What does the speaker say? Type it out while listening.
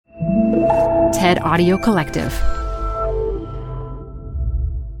TED Audio Collective.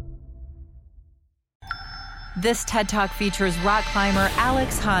 This TED Talk features rock climber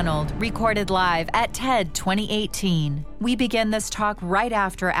Alex Honnold, recorded live at TED 2018. We begin this talk right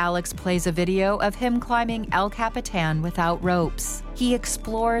after Alex plays a video of him climbing El Capitan without ropes. He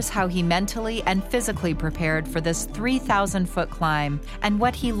explores how he mentally and physically prepared for this 3,000-foot climb and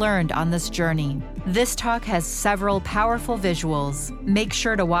what he learned on this journey. This talk has several powerful visuals. Make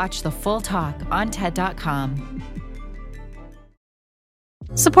sure to watch the full talk on TED.com.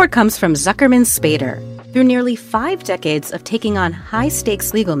 Support comes from Zuckerman Spader. Through nearly 5 decades of taking on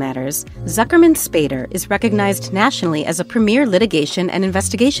high-stakes legal matters, Zuckerman Spader is recognized nationally as a premier litigation and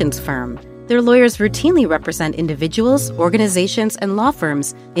investigations firm. Their lawyers routinely represent individuals, organizations, and law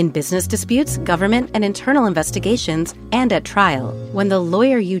firms in business disputes, government and internal investigations, and at trial, when the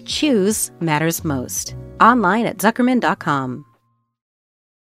lawyer you choose matters most. Online at Zuckerman.com.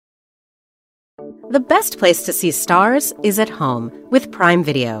 The best place to see stars is at home with Prime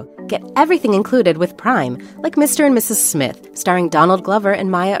Video. Get everything included with Prime, like Mr. and Mrs. Smith, starring Donald Glover and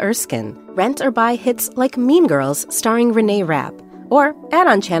Maya Erskine. Rent or buy hits like Mean Girls, starring Renee Rapp. Or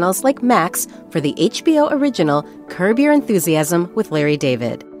add-on channels like Max for the HBO original Curb Your Enthusiasm with Larry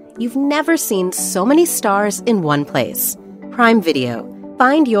David. You've never seen so many stars in one place. Prime Video.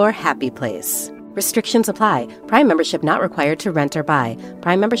 Find your happy place. Restrictions apply. Prime membership not required to rent or buy.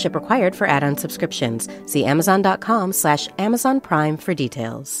 Prime membership required for add-on subscriptions. See Amazon.com/Amazon Prime for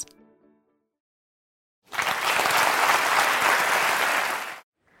details.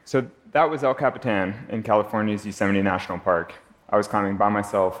 So that was El Capitan in California's Yosemite National Park. I was climbing by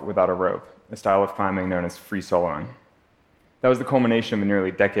myself without a rope, a style of climbing known as free soloing. That was the culmination of a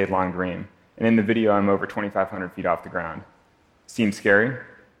nearly decade-long dream, and in the video I'm over 2,500 feet off the ground. Seems scary?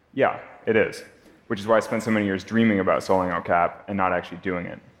 Yeah, it is, which is why I spent so many years dreaming about soloing El Cap and not actually doing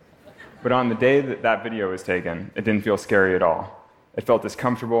it. But on the day that that video was taken, it didn't feel scary at all. It felt as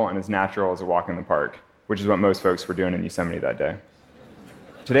comfortable and as natural as a walk in the park, which is what most folks were doing in Yosemite that day.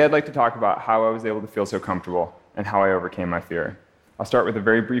 Today I'd like to talk about how I was able to feel so comfortable and how I overcame my fear. I'll start with a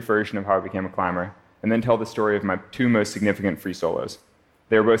very brief version of how I became a climber, and then tell the story of my 2 most significant free solos.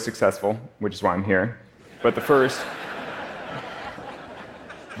 They were both successful, which is why I'm here, but the first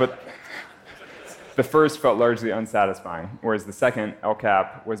felt largely unsatisfying, whereas the second, El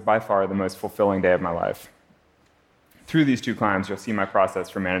Cap, was by far the most fulfilling day of my life. Through these 2 climbs, you'll see my process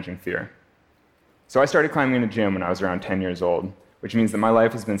for managing fear. So I started climbing in a gym when I was around 10 years old, which means that my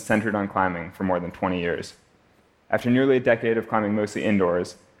life has been centered on climbing for more than 20 years. After nearly a decade of climbing mostly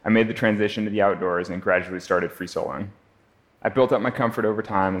indoors, I made the transition to the outdoors and gradually started free soloing. I built up my comfort over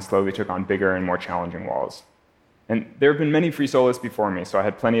time and slowly took on bigger and more challenging walls. And there have been many free soloists before me, so I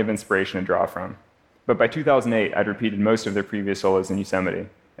had plenty of inspiration to draw from. But by 2008, I'd repeated most of their previous solos in Yosemite,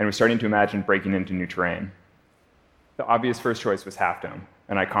 and was starting to imagine breaking into new terrain. The obvious first choice was Half Dome,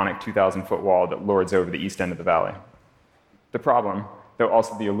 an iconic 2,000-foot wall that lords over the east end of the valley. The problem, though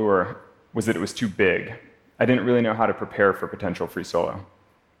also the allure, was that it was too big. I didn't really know how to prepare for potential free solo.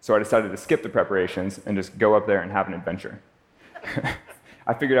 So I decided to skip the preparations and just go up there and have an adventure.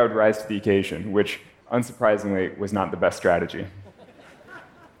 I figured I would rise to the occasion, which, unsurprisingly, was not the best strategy.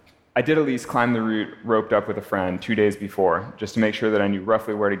 I did at least climb the route roped up with a friend 2 days before, just to make sure that I knew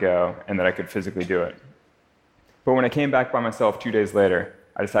roughly where to go and that I could physically do it. But when I came back by myself 2 days later,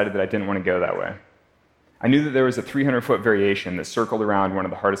 I decided that I didn't want to go that way. I knew that there was a 300-foot variation that circled around one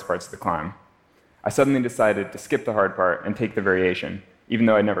of the hardest parts of the climb. I suddenly decided to skip the hard part and take the variation, even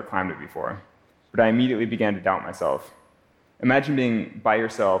though I'd never climbed it before. But I immediately began to doubt myself. Imagine being by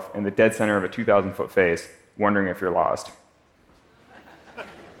yourself in the dead center of a 2,000-foot face, wondering if you're lost.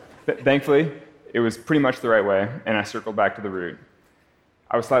 Thankfully, it was pretty much the right way, and I circled back to the route.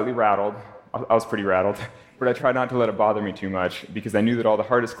 I was slightly rattled. I was pretty rattled, but I tried not to let it bother me too much because I knew that all the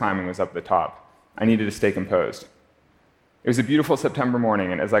hardest climbing was up at the top. I needed to stay composed. It was a beautiful September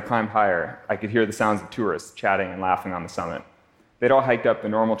morning, and as I climbed higher, I could hear the sounds of tourists chatting and laughing on the summit. They'd all hiked up the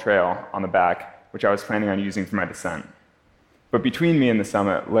normal trail on the back, which I was planning on using for my descent. But between me and the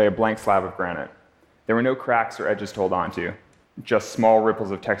summit lay a blank slab of granite. There were no cracks or edges to hold onto, just small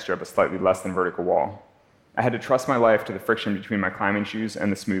ripples of texture up a slightly less than vertical wall. I had to trust my life to the friction between my climbing shoes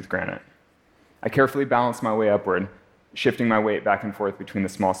and the smooth granite. I carefully balanced my way upward, shifting my weight back and forth between the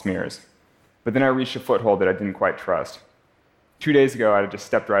small smears. But then I reached a foothold that I didn't quite trust. 2 days ago, I had just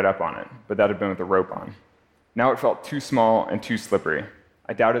stepped right up on it, but that had been with a rope on. Now it felt too small and too slippery.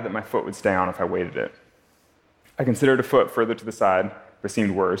 I doubted that my foot would stay on if I weighted it. I considered a foot further to the side, but it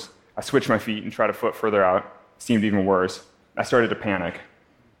seemed worse. I switched my feet and tried a foot further out. It seemed even worse. I started to panic.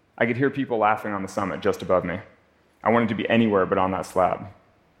 I could hear people laughing on the summit just above me. I wanted to be anywhere but on that slab.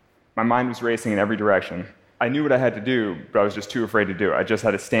 My mind was racing in every direction. I knew what I had to do, but I was just too afraid to do it. I just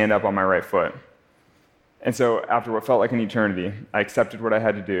had to stand up on my right foot. And so after what felt like an eternity, I accepted what I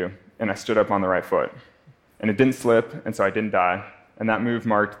had to do, and I stood up on the right foot. And it didn't slip, and so I didn't die, and that move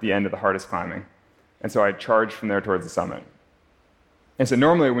marked the end of the hardest climbing. And so I charged from there towards the summit. And so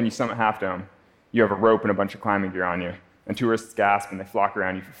normally when you summit Half Dome, you have a rope and a bunch of climbing gear on you, and tourists gasp and they flock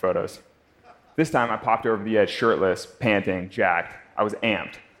around you for photos. This time I popped over the edge shirtless, panting, jacked. I was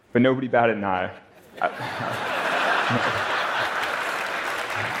amped, but nobody batted an eye.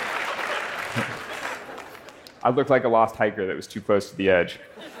 I looked like a lost hiker that was too close to the edge.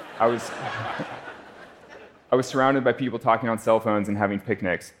 I was surrounded by people talking on cell phones and having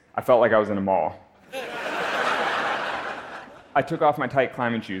picnics. I felt like I was in a mall. I took off my tight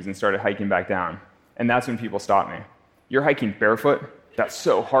climbing shoes and started hiking back down. And that's when people stopped me. "You're hiking barefoot? That's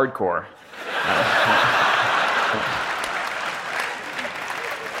so hardcore."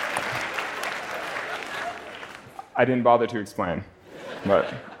 I didn't bother to explain.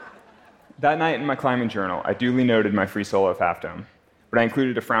 But that night in my climbing journal, I duly noted my free solo of Half Dome. But I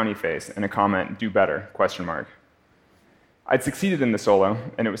included a frowny face and a comment, "Do better?" ? I'd succeeded in the solo,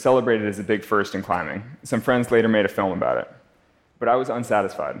 and it was celebrated as a big first in climbing. Some friends later made a film about it. But I was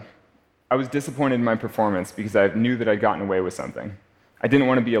unsatisfied. I was disappointed in my performance because I knew that I'd gotten away with something. I didn't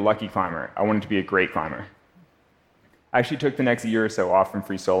want to be a lucky climber. I wanted to be a great climber. I actually took the next year or so off from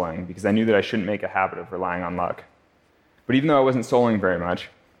free soloing because I knew that I shouldn't make a habit of relying on luck. But even though I wasn't soloing very much,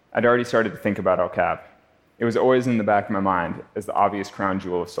 I'd already started to think about El Cap. It was always in the back of my mind as the obvious crown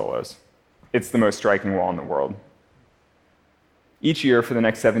jewel of solos. It's the most striking wall in the world. Each year for the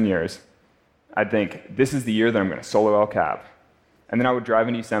next 7 years, I'd think, this is the year that I'm going to solo El Cap. And then I would drive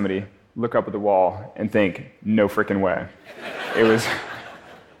in Yosemite, look up at the wall, and think, no frickin' way.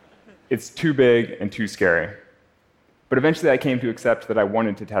 It's too big and too scary. But eventually I came to accept that I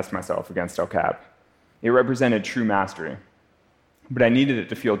wanted to test myself against El Cap. It represented true mastery. But I needed it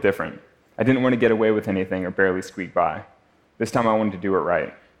to feel different. I didn't want to get away with anything or barely squeak by. This time I wanted to do it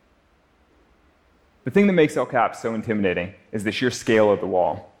right. The thing that makes El Cap so intimidating is the sheer scale of the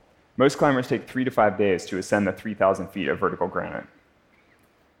wall. Most climbers take 3 to 5 days to ascend the 3,000 feet of vertical granite.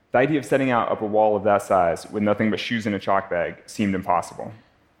 The idea of setting out up a wall of that size with nothing but shoes and a chalk bag seemed impossible.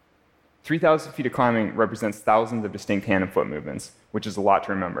 3,000 feet of climbing represents thousands of distinct hand and foot movements, which is a lot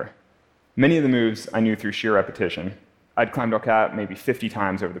to remember. Many of the moves I knew through sheer repetition. I'd climbed El Cap maybe 50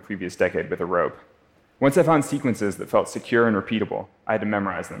 times over the previous decade with a rope. Once I found sequences that felt secure and repeatable, I had to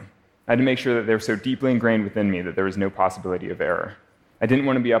memorize them. I had to make sure that they were so deeply ingrained within me that there was no possibility of error. I didn't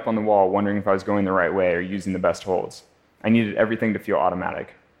want to be up on the wall wondering if I was going the right way or using the best holds. I needed everything to feel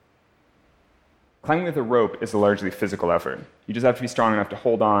automatic. Climbing with a rope is a largely physical effort. You just have to be strong enough to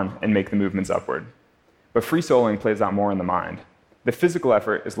hold on and make the movements upward. But free soloing plays out more in the mind. The physical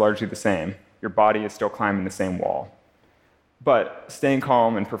effort is largely the same. Your body is still climbing the same wall. But staying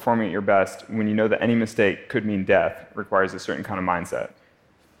calm and performing at your best when you know that any mistake could mean death requires a certain kind of mindset.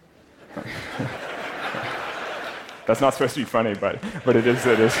 That's not supposed to be funny, but it is.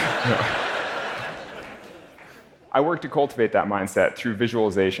 I work to cultivate that mindset through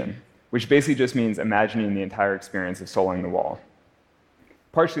visualization, which basically just means imagining the entire experience of soloing the wall.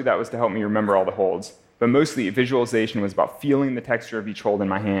 Partially that was to help me remember all the holds, but mostly visualization was about feeling the texture of each hold in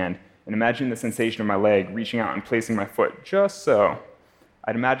my hand and imagining the sensation of my leg reaching out and placing my foot just so.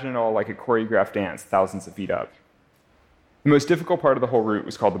 I'd imagine it all like a choreographed dance thousands of feet up. The most difficult part of the whole route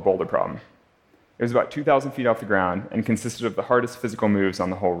was called the boulder problem. It was about 2,000 feet off the ground and consisted of the hardest physical moves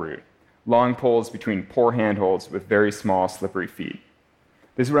on the whole route. Long pulls between poor handholds with very small, slippery feet.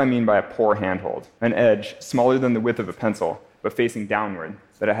 This is what I mean by a poor handhold. An edge smaller than the width of a pencil, but facing downward,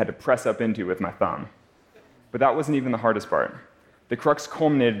 that I had to press up into with my thumb. But that wasn't even the hardest part. The crux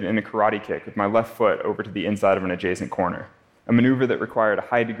culminated in a karate kick with my left foot over to the inside of an adjacent corner, a maneuver that required a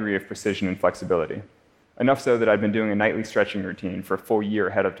high degree of precision and flexibility. Enough so that I'd been doing a nightly stretching routine for a full year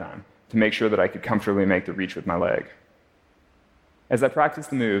ahead of time to make sure that I could comfortably make the reach with my leg. As I practiced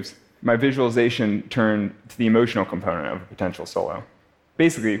the moves, my visualization turned to the emotional component of a potential solo.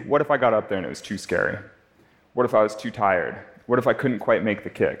 Basically, what if I got up there and it was too scary? What if I was too tired? What if I couldn't quite make the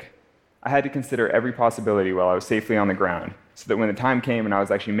kick? I had to consider every possibility while I was safely on the ground, so that when the time came and I was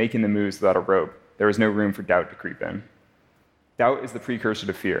actually making the moves without a rope, there was no room for doubt to creep in. Doubt is the precursor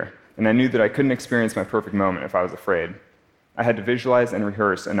to fear, and I knew that I couldn't experience my perfect moment if I was afraid. I had to visualize and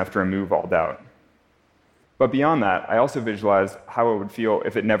rehearse enough to remove all doubt. But beyond that, I also visualized how it would feel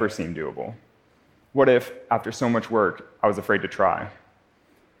if it never seemed doable. What if, after so much work, I was afraid to try?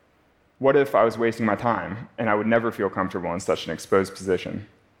 What if I was wasting my time, and I would never feel comfortable in such an exposed position?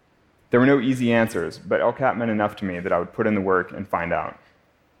 There were no easy answers, but El Cap meant enough to me that I would put in the work and find out.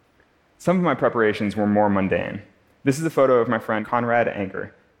 Some of my preparations were more mundane. This is a photo of my friend Conrad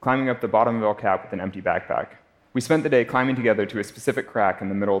Anker climbing up the bottom of El Cap with an empty backpack. We spent the day climbing together to a specific crack in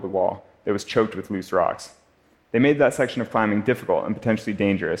the middle of the wall that was choked with loose rocks. They made that section of climbing difficult and potentially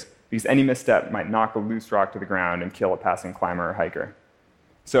dangerous because any misstep might knock a loose rock to the ground and kill a passing climber or hiker.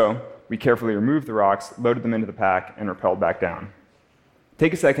 So, we carefully removed the rocks, loaded them into the pack, and rappelled back down.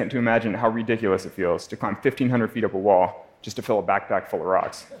 Take a second to imagine how ridiculous it feels to climb 1,500 feet up a wall just to fill a backpack full of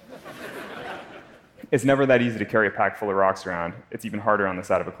rocks. It's never that easy to carry a pack full of rocks around. It's even harder on the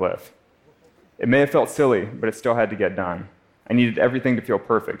side of a cliff. It may have felt silly, but it still had to get done. I needed everything to feel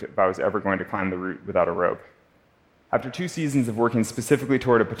perfect if I was ever going to climb the route without a rope. After 2 seasons of working specifically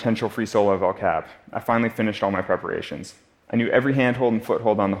toward a potential free solo of El Cap, I finally finished all my preparations. I knew every handhold and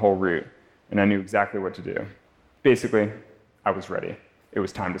foothold on the whole route, and I knew exactly what to do. Basically, I was ready. It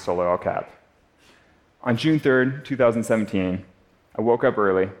was time to solo El Cap. On June 3rd, 2017, I woke up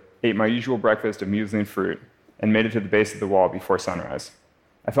early, ate my usual breakfast of muesli and fruit, and made it to the base of the wall before sunrise.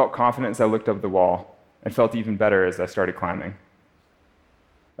 I felt confident as I looked up the wall, and felt even better as I started climbing.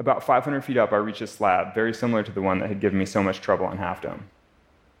 About 500 feet up, I reached a slab very similar to the one that had given me so much trouble on Half Dome.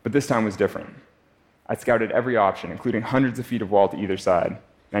 But this time was different. I scouted every option, including hundreds of feet of wall to either side,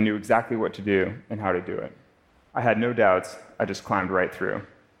 and I knew exactly what to do and how to do it. I had no doubts, I just climbed right through.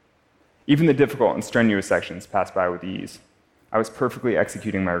 Even the difficult and strenuous sections passed by with ease. I was perfectly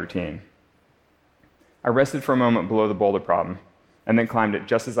executing my routine. I rested for a moment below the boulder problem, and then climbed it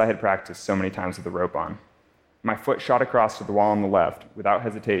just as I had practiced so many times with the rope on. My foot shot across to the wall on the left without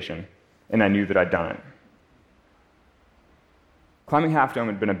hesitation, and I knew that I'd done it. Climbing Half Dome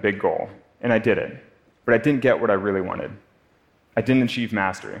had been a big goal, and I did it, but I didn't get what I really wanted. I didn't achieve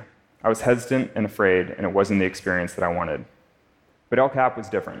mastery. I was hesitant and afraid, and it wasn't the experience that I wanted. But El Cap was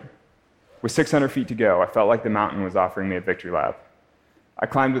different. With 600 feet to go, I felt like the mountain was offering me a victory lap. I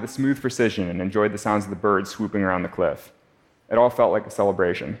climbed with a smooth precision and enjoyed the sounds of the birds swooping around the cliff. It all felt like a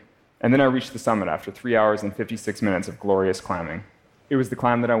celebration. And then I reached the summit after 3 hours and 56 minutes of glorious climbing. It was the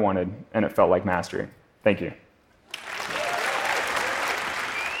climb that I wanted, and it felt like mastery. Thank you.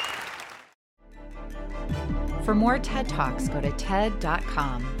 For more TED Talks, go to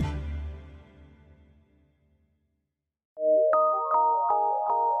TED.com.